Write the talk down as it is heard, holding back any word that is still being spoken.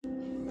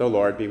The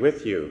Lord be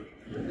with you.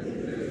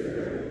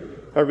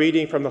 A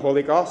reading from the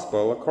Holy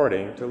Gospel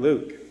according to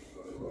Luke.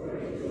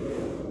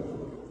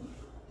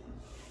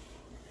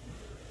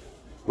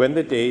 When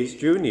the days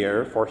drew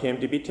near for him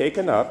to be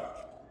taken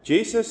up,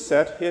 Jesus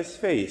set his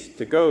face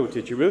to go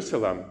to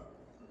Jerusalem,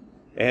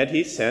 and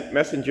he sent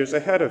messengers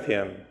ahead of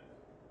him.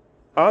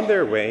 On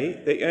their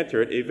way, they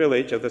entered a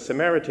village of the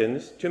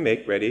Samaritans to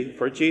make ready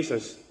for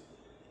Jesus.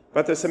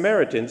 But the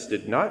Samaritans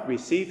did not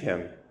receive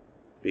him,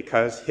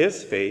 because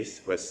his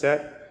face was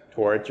set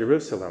toward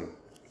Jerusalem.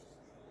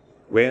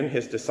 When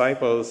his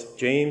disciples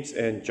James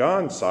and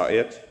John saw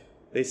it,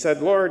 they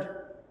said, "Lord,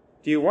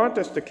 do you want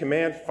us to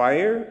command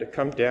fire to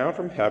come down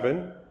from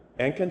heaven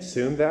and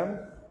consume them?"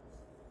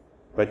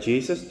 But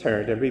Jesus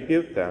turned and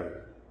rebuked them.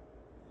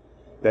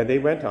 Then they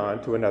went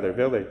on to another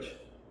village.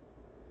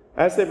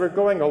 As they were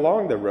going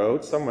along the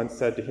road, someone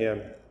said to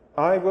him,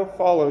 "I will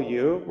follow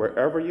you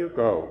wherever you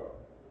go."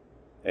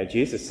 And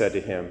Jesus said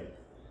to him,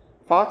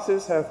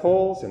 "Foxes have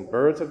holes and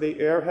birds of the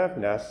air have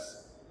nests,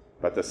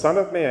 but the Son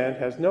of Man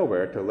has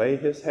nowhere to lay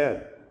his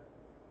head."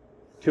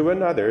 To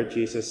another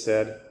Jesus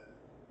said,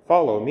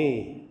 "Follow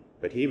me."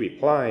 But he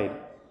replied,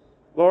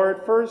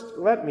 "Lord, first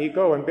let me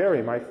go and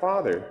bury my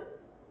father."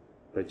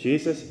 But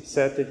Jesus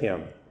said to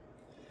him,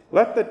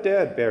 "Let the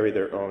dead bury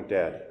their own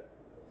dead.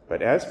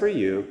 But as for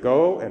you,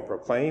 go and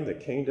proclaim the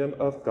kingdom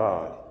of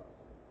God."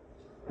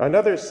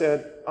 Another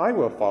said, "I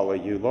will follow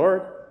you,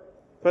 Lord,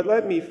 but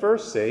let me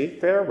first say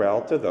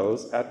farewell to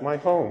those at my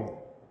home."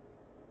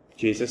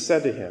 Jesus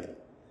said to him,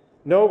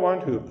 "No one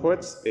who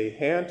puts a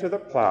hand to the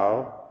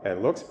plow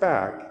and looks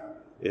back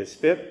is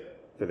fit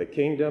for the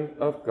kingdom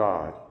of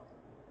God."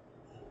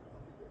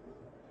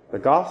 The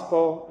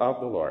Gospel of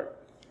the Lord.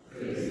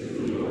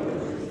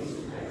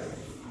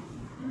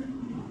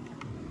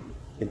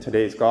 In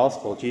today's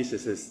Gospel,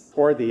 Jesus is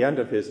toward the end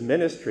of his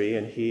ministry,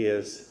 and he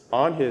is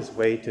on his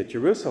way to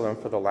Jerusalem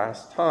for the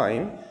last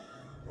time,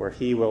 where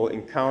he will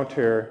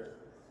encounter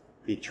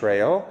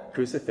betrayal,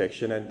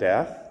 crucifixion, and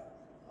death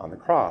on the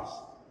cross.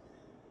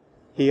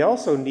 He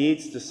also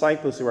needs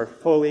disciples who are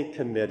fully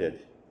committed,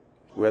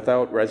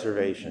 without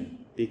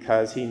reservation,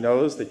 because he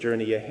knows the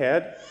journey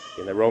ahead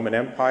in the Roman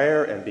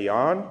Empire and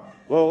beyond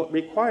will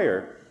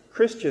require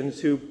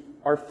Christians who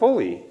are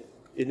fully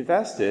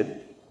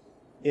invested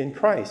in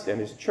Christ and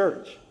his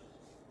church.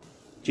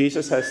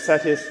 Jesus has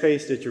set his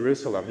face to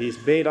Jerusalem.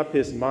 He's made up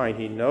his mind.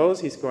 He knows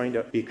he's going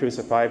to be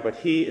crucified, but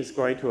he is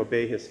going to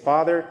obey his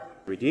Father,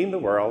 redeem the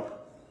world.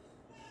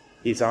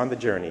 He's on the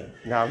journey.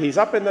 Now, he's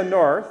up in the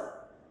north.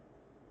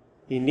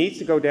 He needs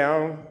to go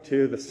down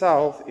to the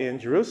south in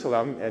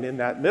Jerusalem, and in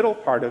that middle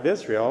part of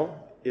Israel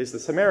is the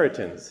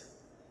Samaritans.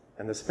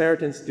 And the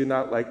Samaritans do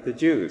not like the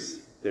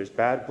Jews. There's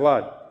bad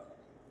blood.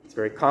 It's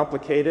very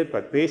complicated,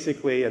 but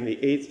basically in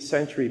the 8th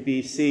century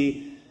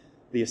BC,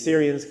 the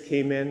Assyrians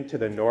came in to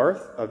the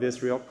north of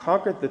Israel,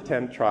 conquered the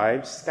 10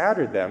 tribes,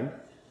 scattered them,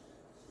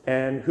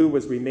 and who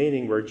was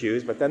remaining were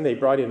Jews, but then they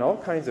brought in all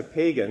kinds of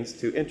pagans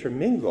to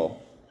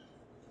intermingle,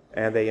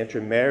 and they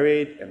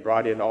intermarried and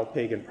brought in all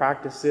pagan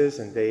practices,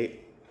 and they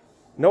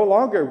no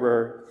longer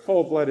were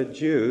full-blooded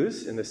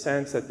Jews in the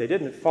sense that they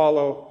didn't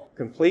follow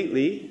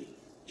completely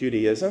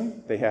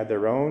Judaism. They had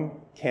their own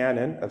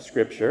canon of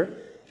Scripture,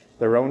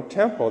 their own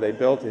temple they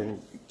built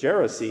in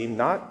Jerusalem,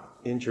 not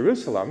in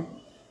Jerusalem.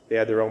 They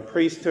had their own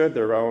priesthood,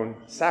 their own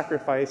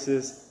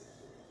sacrifices.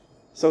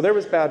 So there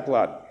was bad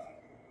blood.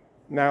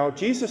 Now,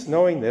 Jesus,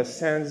 knowing this,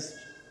 sends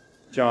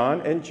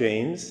John and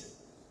James,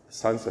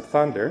 sons of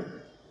thunder,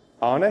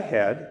 on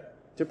ahead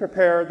to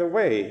prepare the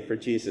way for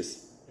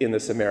Jesus in the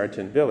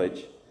Samaritan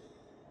village.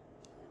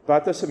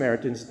 But the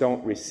Samaritans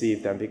don't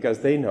receive them because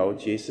they know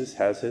Jesus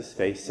has his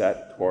face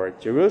set toward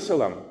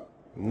Jerusalem,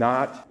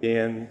 not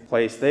in the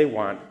place they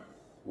want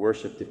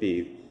worship to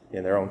be,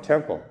 in their own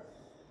temple.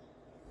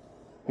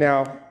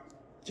 Now,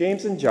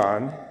 James and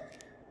John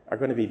are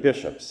going to be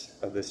bishops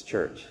of this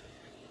church.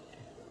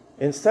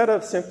 Instead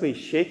of simply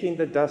shaking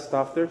the dust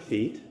off their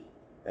feet,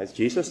 as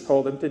Jesus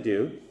told them to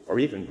do, or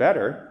even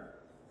better,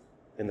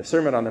 in the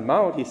Sermon on the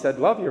Mount, he said,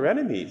 "Love your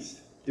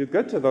enemies, do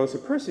good to those who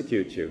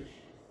persecute you."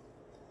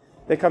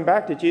 They come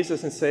back to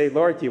Jesus and say,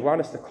 "Lord, do you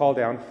want us to call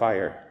down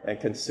fire and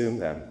consume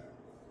them?"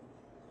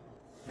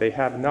 They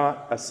have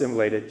not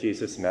assimilated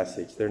Jesus'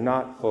 message. They're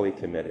not fully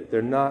committed.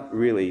 They're not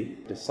really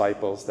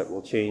disciples that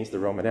will change the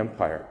Roman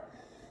Empire.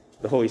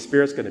 The Holy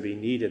Spirit's going to be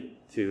needed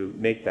to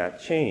make that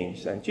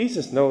change, and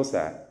Jesus knows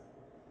that.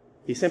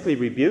 He simply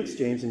rebukes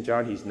James and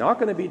John. He's not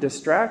going to be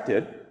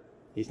distracted.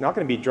 He's not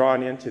going to be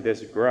drawn into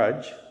this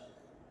grudge.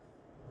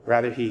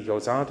 Rather, he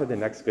goes on to the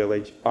next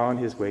village on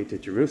his way to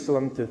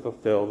Jerusalem to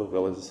fulfill the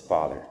will of his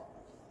Father.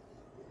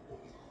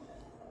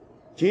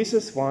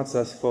 Jesus wants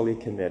us fully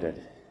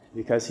committed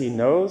because he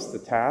knows the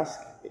task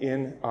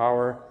in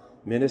our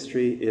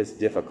ministry is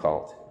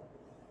difficult.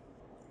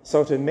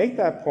 So to make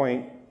that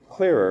point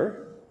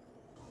clearer,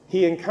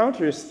 he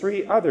encounters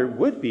 3 other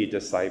would-be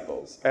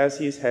disciples as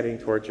he's heading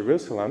toward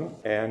Jerusalem,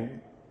 and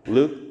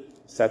Luke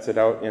sets it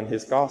out in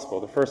his gospel.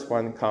 The first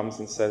one comes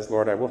and says,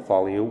 "Lord, I will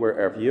follow you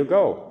wherever you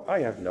go." I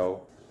have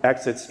no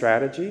exit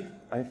strategy.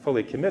 I'm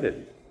fully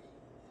committed.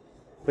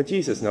 But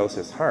Jesus knows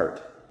his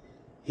heart.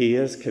 He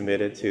is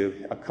committed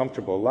to a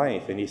comfortable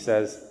life, and he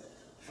says,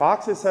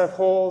 foxes have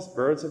holes,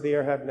 birds of the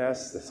air have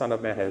nests, the Son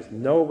of Man has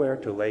nowhere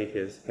to lay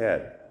his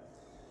head.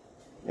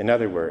 In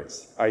other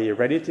words, are you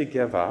ready to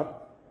give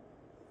up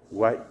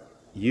what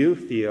you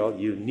feel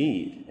you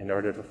need in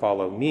order to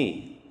follow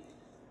me?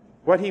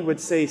 What he would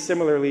say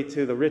similarly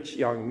to the rich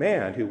young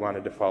man who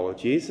wanted to follow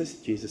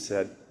Jesus, Jesus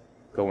said,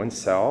 go and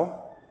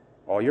sell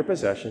all your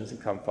possessions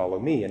and come follow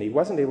me. And he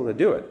wasn't able to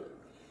do it.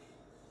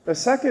 The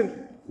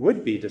second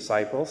would-be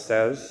disciple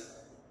says,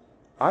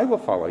 I will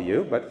follow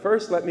you, but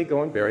first let me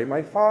go and bury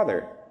my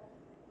father.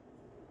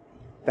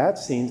 That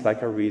seems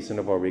like a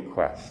reasonable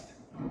request.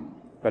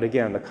 But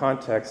again, the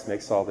context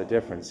makes all the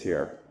difference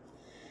here.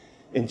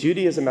 In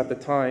Judaism at the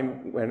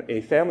time, when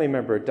a family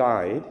member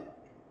died,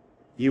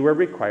 you were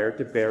required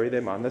to bury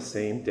them on the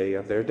same day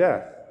of their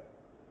death.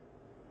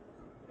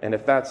 And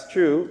if that's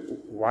true,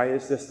 why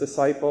is this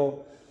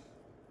disciple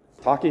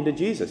talking to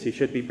Jesus? He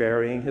should be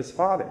burying his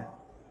father.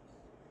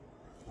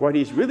 What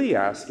he's really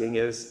asking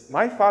is,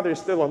 my father's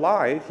still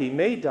alive. He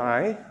may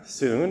die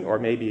soon, or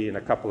maybe in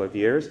a couple of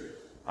years.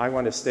 I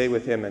want to stay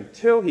with him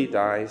until he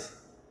dies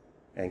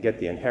and get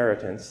the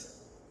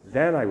inheritance.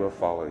 Then I will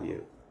follow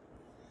you.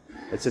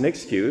 It's an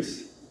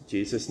excuse.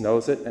 Jesus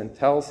knows it and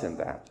tells him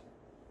that.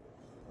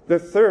 The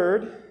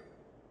third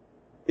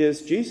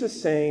is Jesus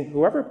saying,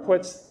 whoever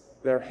puts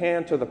their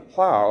hand to the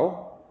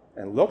plow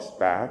and looks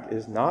back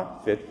is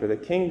not fit for the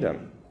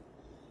kingdom.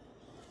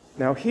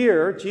 Now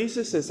here,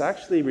 Jesus is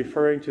actually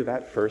referring to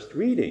that first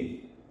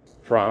reading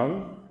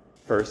from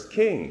 1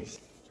 Kings.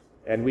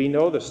 And we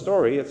know the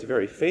story, it's a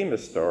very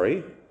famous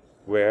story,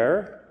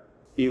 where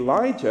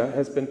Elijah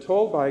has been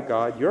told by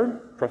God, your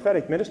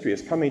prophetic ministry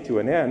is coming to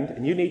an end,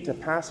 and you need to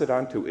pass it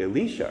on to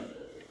Elisha.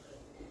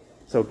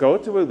 So go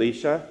to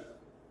Elisha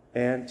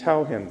and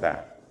tell him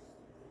that.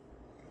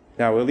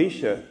 Now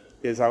Elisha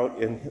is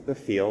out in the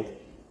field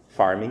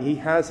farming. He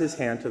has his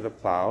hand to the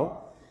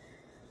plow.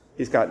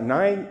 He's got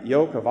 9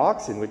 yoke of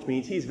oxen, which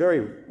means he's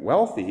very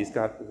wealthy. He's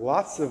got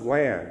lots of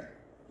land.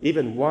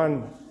 Even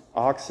 1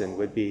 oxen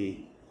would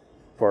be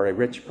for a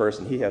rich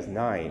person. He has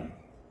 9.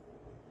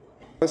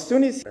 As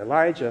soon as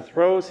Elijah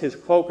throws his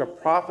cloak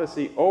of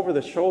prophecy over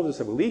the shoulders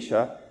of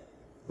Elisha,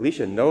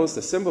 Elisha knows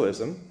the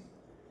symbolism.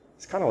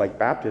 It's kind of like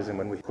baptism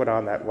when we put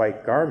on that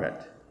white garment.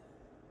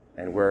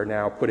 And we're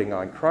now putting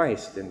on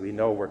Christ, and we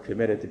know we're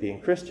committed to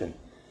being Christian.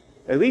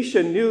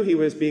 Elisha knew he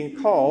was being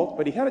called,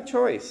 but he had a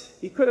choice.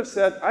 He could have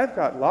said, I've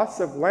got lots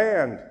of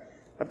land.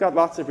 I've got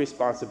lots of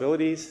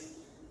responsibilities.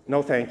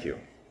 No, thank you.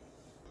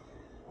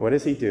 What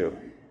does he do?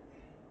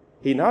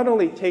 He not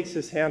only takes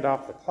his hand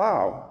off the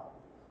plow,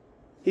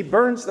 he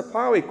burns the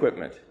plow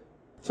equipment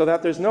so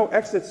that there's no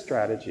exit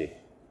strategy.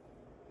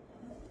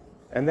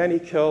 And then he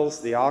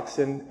kills the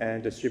oxen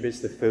and distributes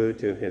the food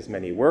to his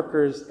many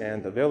workers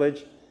and the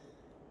village.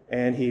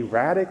 And he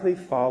radically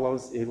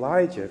follows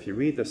Elijah. If you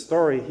read the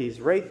story,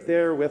 he's right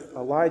there with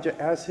Elijah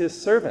as his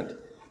servant,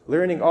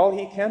 learning all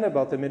he can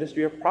about the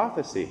ministry of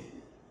prophecy.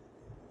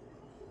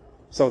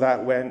 So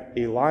that when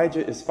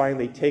Elijah is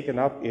finally taken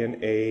up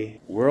in a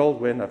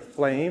whirlwind of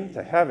flame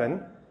to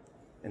heaven,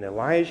 and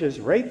Elijah's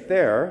right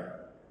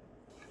there,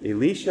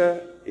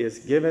 Elisha is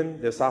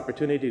given this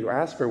opportunity to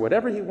ask for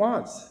whatever he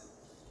wants.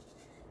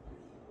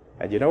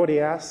 And you know what he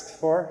asks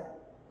for?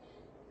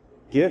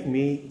 Give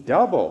me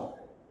double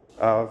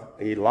of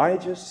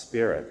Elijah's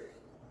spirit.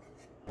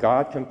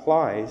 God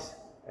complies,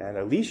 and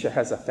Elisha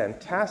has a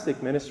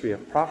fantastic ministry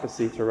of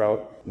prophecy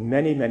throughout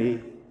many,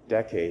 many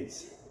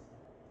decades.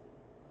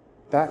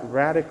 That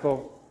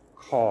radical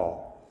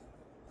call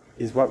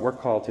is what we're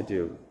called to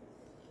do.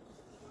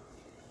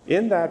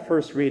 In that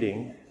first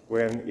reading,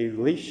 when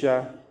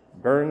Elisha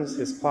burns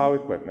his plow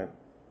equipment,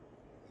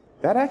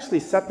 that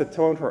actually set the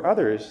tone for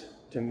others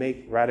to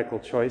make radical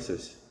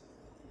choices.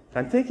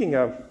 I'm thinking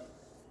of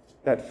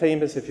that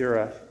famous, if you're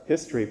a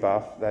history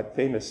buff, that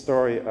famous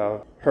story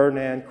of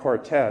Hernan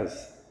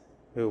Cortez,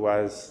 who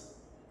was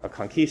a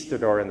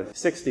conquistador in the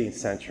 16th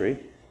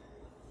century.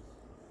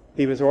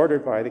 He was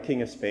ordered by the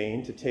King of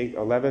Spain to take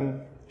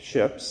 11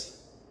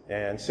 ships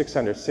and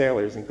 600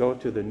 sailors and go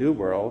to the New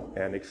World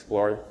and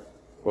explore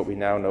what we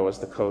now know as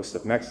the coast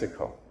of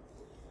Mexico.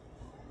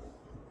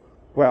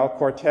 Well,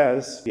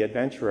 Cortez, the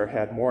adventurer,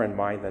 had more in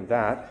mind than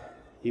that.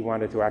 He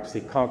wanted to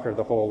actually conquer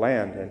the whole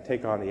land and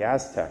take on the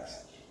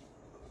Aztecs.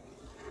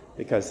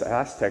 Because the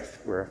Aztecs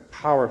were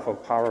powerful,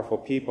 powerful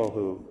people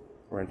who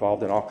were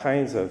involved in all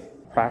kinds of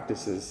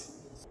practices,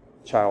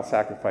 child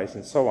sacrifice,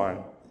 and so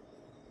on.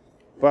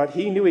 But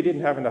he knew he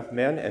didn't have enough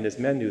men, and his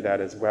men knew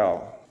that as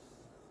well.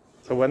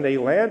 So when they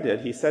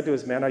landed, he said to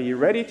his men, are you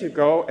ready to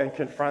go and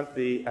confront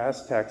the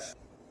Aztecs?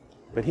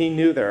 But he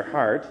knew their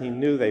heart. He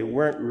knew they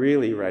weren't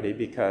really ready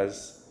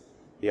because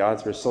the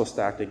odds were so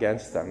stacked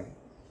against them.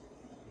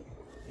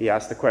 He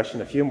asked the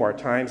question a few more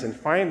times, and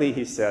finally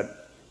he said,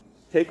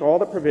 take all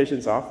the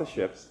provisions off the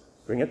ships,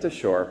 bring it to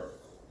shore,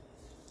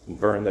 and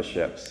burn the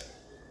ships.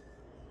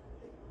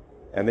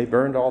 And they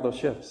burned all those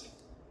ships,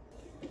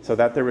 so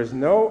that there was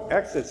no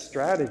exit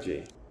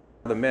strategy.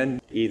 The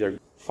men either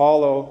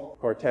follow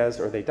Cortez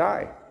or they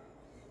die.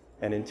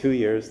 And in 2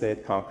 years, they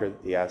had conquered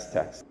the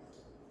Aztecs.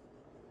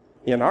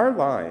 In our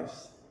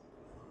lives,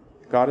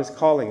 God is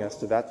calling us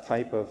to that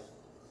type of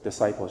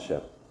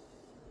discipleship.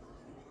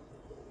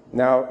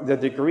 Now, the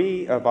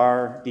degree of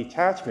our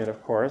detachment,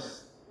 of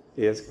course,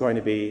 is going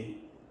to be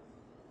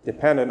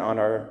dependent on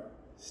our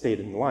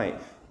state in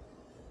life.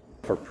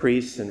 For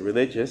priests and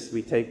religious,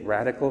 we take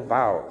radical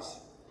vows,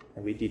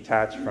 and we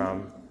detach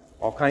from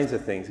all kinds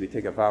of things. We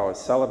take a vow of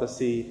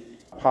celibacy,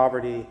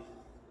 poverty,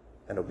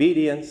 and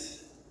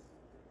obedience.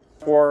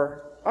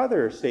 For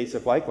other states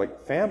of life,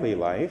 like family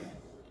life,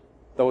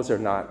 those are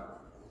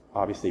not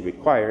obviously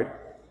required,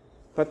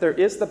 but there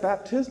is the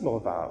baptismal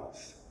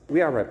vows.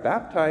 We are a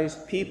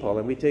baptized people,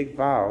 and we take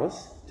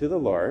vows to the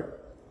Lord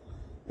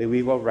that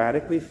we will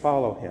radically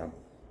follow him.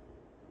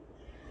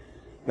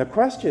 The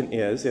question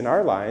is, in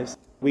our lives,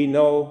 we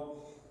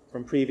know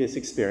from previous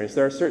experience,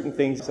 there are certain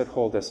things that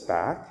hold us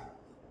back.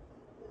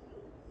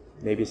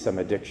 Maybe some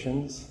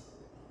addictions,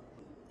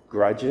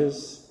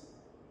 grudges,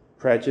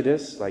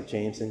 prejudice, like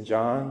James and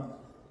John,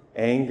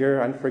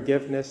 anger,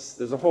 unforgiveness.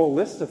 There's a whole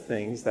list of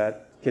things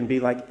that can be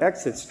like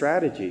exit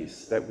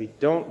strategies that we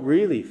don't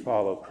really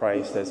follow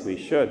Christ as we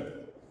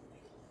should.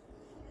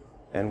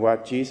 And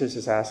what Jesus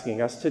is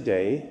asking us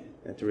today,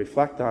 and to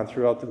reflect on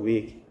throughout the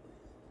week,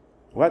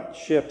 what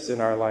ships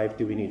in our life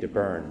do we need to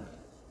burn?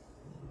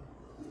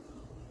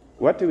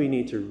 What do we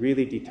need to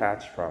really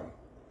detach from?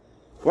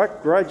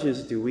 What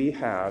grudges do we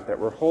have that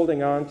we're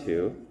holding on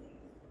to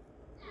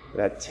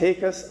that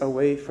take us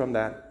away from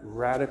that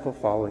radical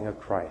following of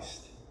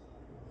Christ?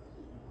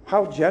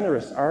 How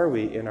generous are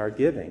we in our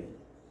giving?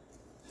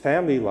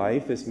 Family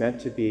life is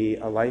meant to be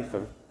a life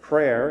of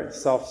prayer and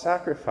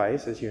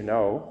self-sacrifice, as you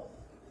know,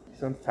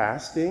 some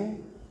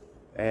fasting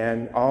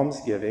and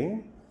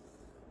almsgiving.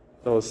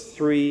 Those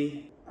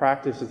 3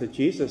 practices that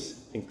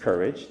Jesus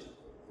encouraged,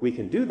 we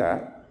can do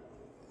that.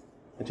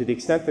 And to the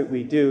extent that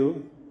we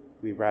do,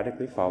 we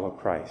radically follow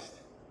Christ.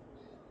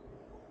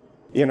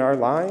 In our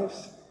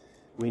lives,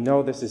 we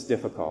know this is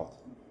difficult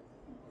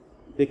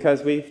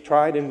because we've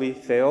tried and we've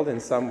failed in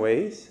some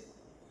ways.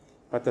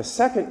 But the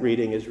second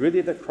reading is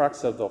really the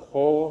crux of the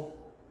whole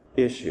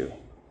issue.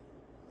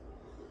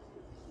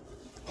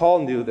 Paul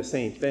knew the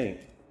same thing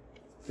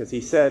because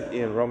he said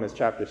in Romans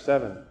chapter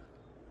 7,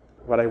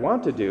 what I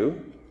want to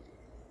do,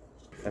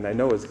 and I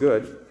know is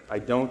good, I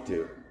don't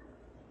do.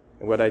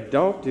 And what I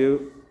don't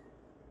do,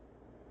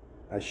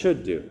 I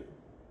should do.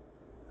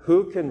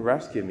 Who can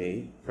rescue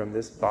me from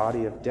this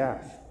body of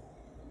death?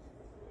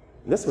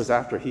 And this was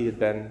after he had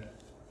been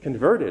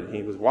converted.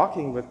 He was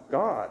walking with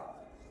God.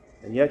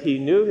 And yet he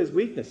knew his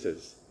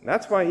weaknesses. And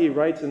that's why he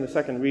writes in the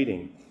second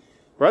reading,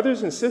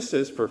 brothers and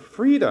sisters, for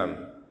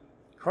freedom,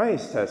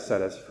 Christ has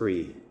set us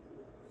free.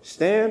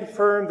 Stand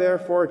firm,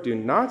 therefore, do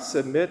not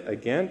submit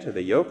again to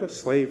the yoke of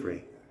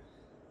slavery.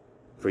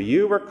 For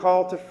you were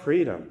called to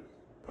freedom.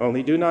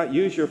 Only do not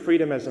use your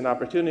freedom as an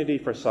opportunity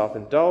for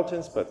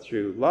self-indulgence, but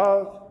through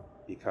love,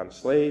 become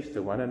slaves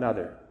to one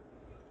another.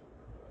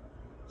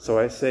 So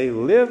I say,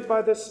 live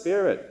by the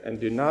Spirit and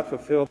do not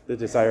fulfill the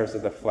desires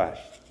of the flesh.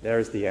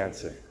 There's the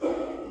answer.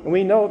 And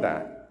we know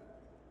that.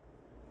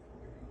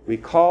 We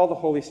call the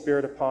Holy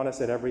Spirit upon us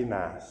at every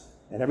Mass.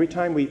 And every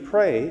time we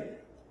pray,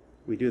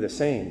 we do the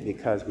same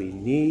because we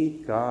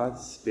need God's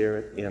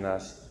Spirit in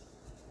us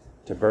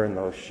to burn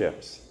those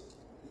ships.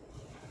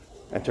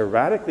 And to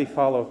radically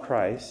follow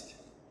Christ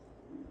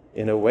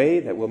in a way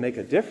that will make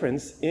a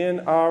difference in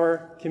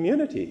our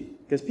community.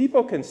 Because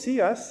people can see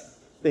us,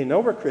 they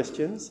know we're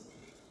Christians,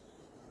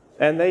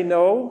 and they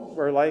know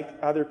we're like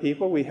other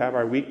people, we have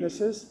our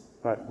weaknesses,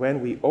 but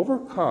when we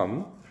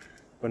overcome,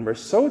 when we're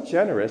so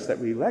generous that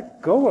we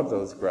let go of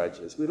those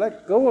grudges, we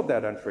let go of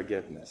that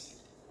unforgiveness,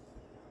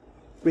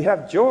 we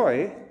have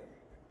joy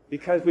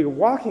because we're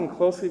walking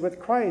closely with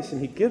Christ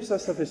and he gives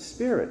us of his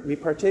Spirit. We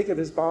partake of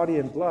his body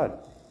and blood.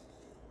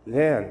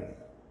 Then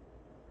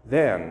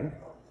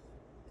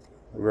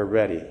we're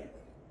ready.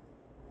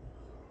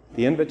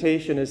 The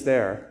invitation is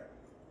there.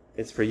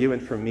 It's for you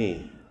and for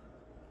me.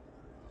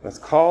 Let's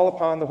call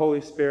upon the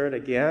Holy Spirit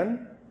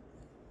again.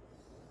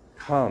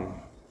 Come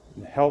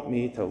and help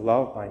me to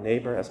love my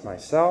neighbor as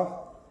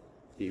myself,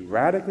 be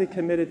radically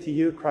committed to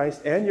you,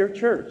 Christ, and your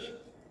church,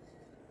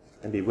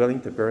 and be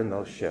willing to burn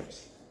those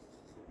ships.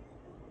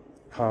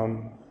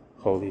 Come,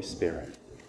 Holy Spirit.